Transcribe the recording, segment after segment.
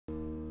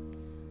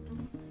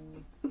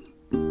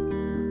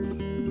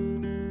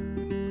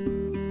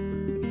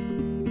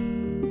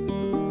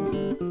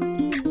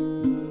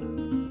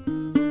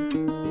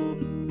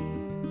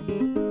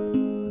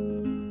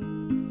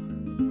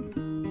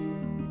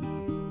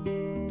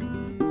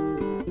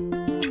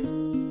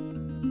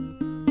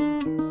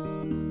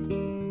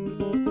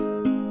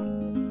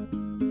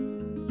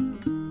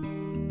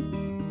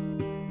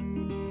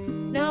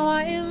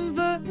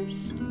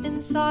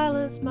in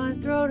silence, my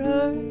throat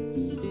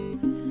hurts,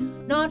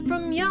 not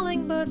from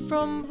yelling but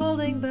from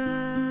holding back.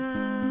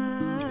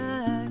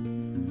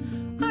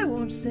 I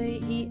won't say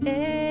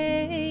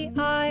E-A-I-O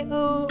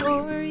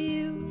or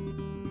U.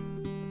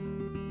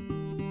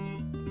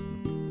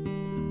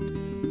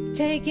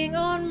 Taking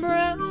on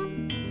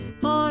brown,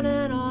 on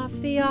and off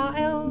the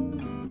aisle,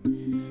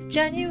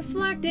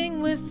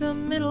 genuflecting with the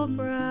middle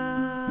brow,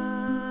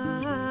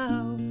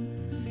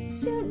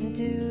 soon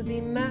to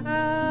be mouthing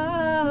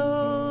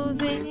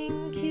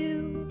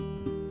Q.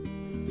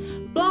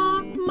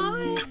 Block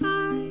my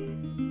eye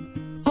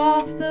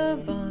off the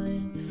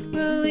vine,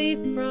 relief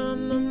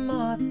from a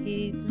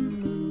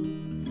moth-eaten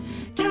mood.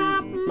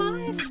 Tap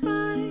my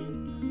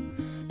spine,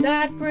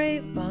 that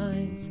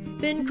grapevine's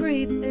been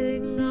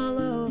creeping all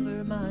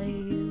over my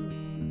youth.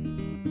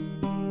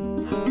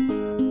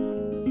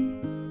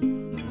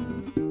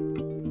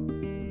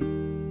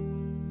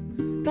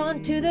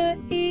 Gone to the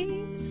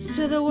east,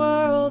 to the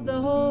world, the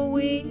whole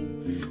weave.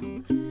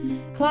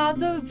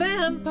 Clouds of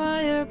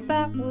vampire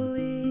bat will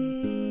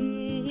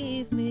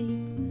leave me,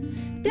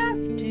 deaf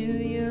to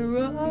your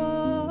rosaries.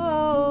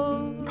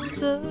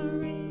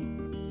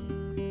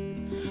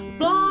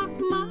 Block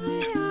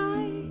my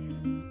eye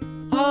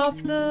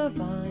off the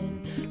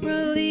vine,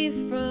 relief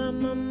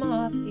from a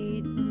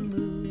moth-eaten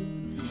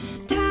mood.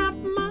 Tap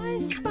my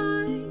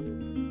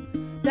spine,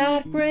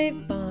 that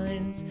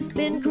grapevine's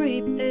been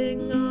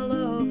creeping all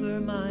over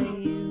my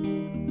youth.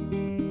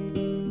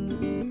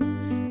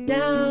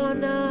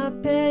 Down a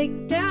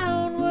peg,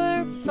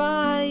 downward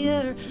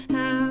fire,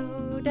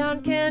 how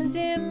down can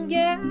Tim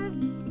get?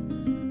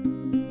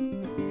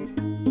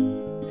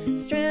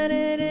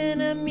 Stranded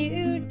in a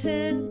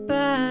mutant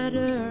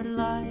batter,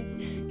 like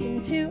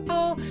into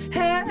all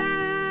heck,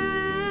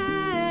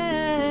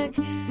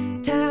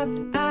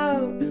 tapped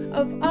out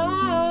of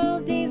all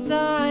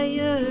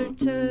desire,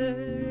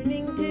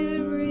 turning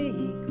to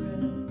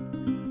regret,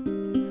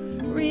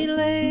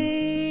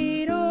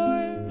 relate or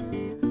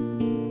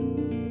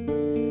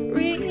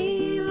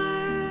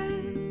relax.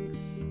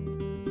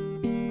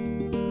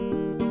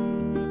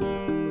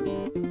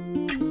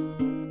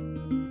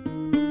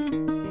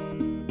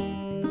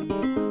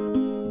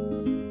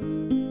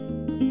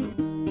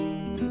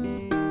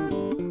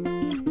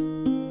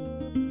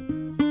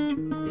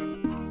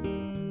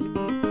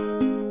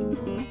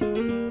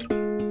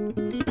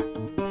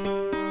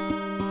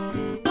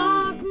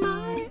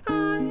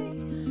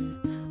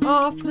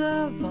 Off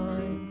the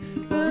vine,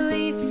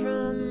 relief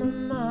from a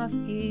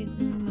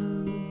moth-eaten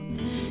mood.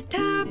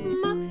 Tap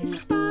my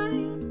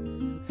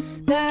spine,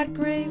 that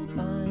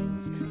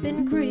grapevine's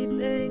been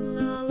creeping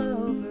all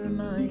over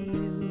my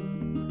youth.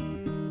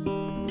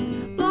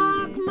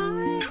 Block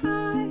my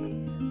eye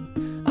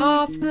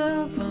off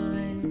the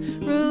vine,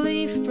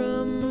 relief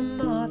from a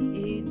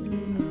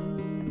moth-eaten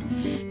mood.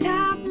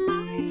 Tap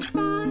my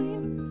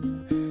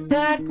spine,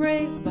 that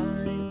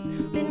grapevine's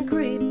been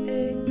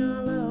creeping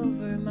all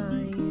over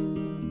my youth.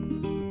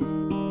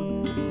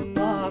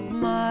 Block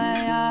my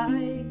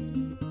eye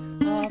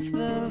off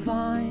the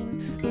vine,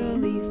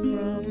 relief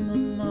from a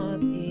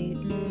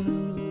moth-eaten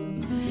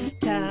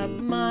mood. Tap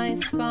my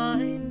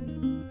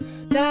spine,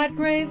 that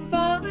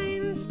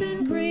grapevine's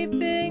been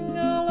creeping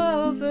all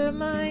over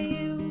my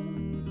youth.